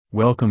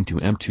Welcome to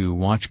M2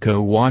 Watch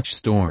Co. Watch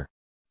Store.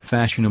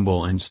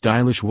 Fashionable and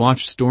stylish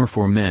watch store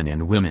for men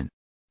and women.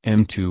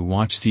 M2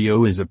 Watch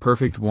Co. is a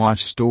perfect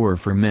watch store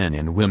for men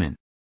and women.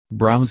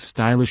 Browse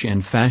stylish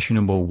and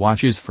fashionable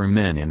watches for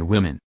men and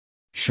women.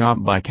 Shop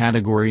by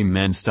category: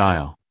 men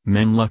style,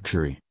 men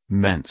luxury,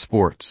 men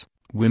sports,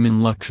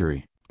 women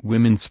luxury,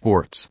 women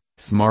sports,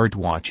 smart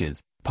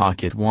watches,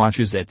 pocket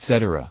watches,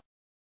 etc.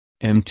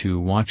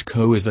 M2 Watch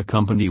Co. is a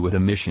company with a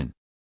mission.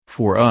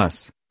 For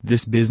us,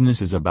 this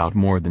business is about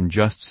more than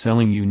just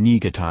selling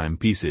unique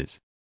timepieces.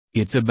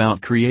 It's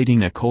about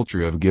creating a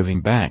culture of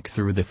giving back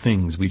through the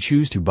things we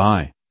choose to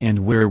buy, and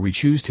where we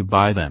choose to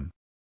buy them.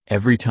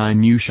 Every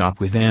time you shop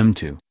with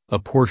M2, a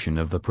portion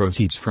of the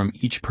proceeds from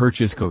each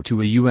purchase go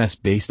to a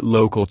US-based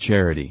local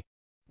charity.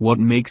 What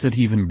makes it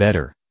even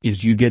better,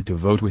 is you get to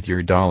vote with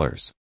your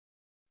dollars.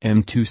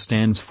 M2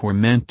 stands for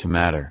Meant to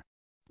Matter.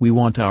 We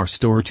want our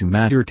store to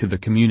matter to the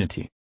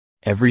community.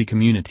 Every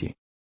community.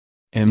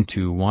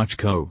 M2 Watch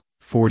Co.,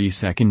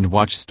 42nd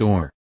Watch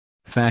Store.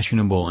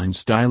 Fashionable and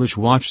stylish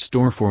watch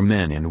store for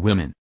men and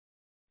women.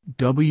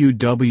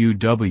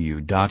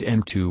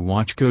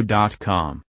 www.m2watchco.com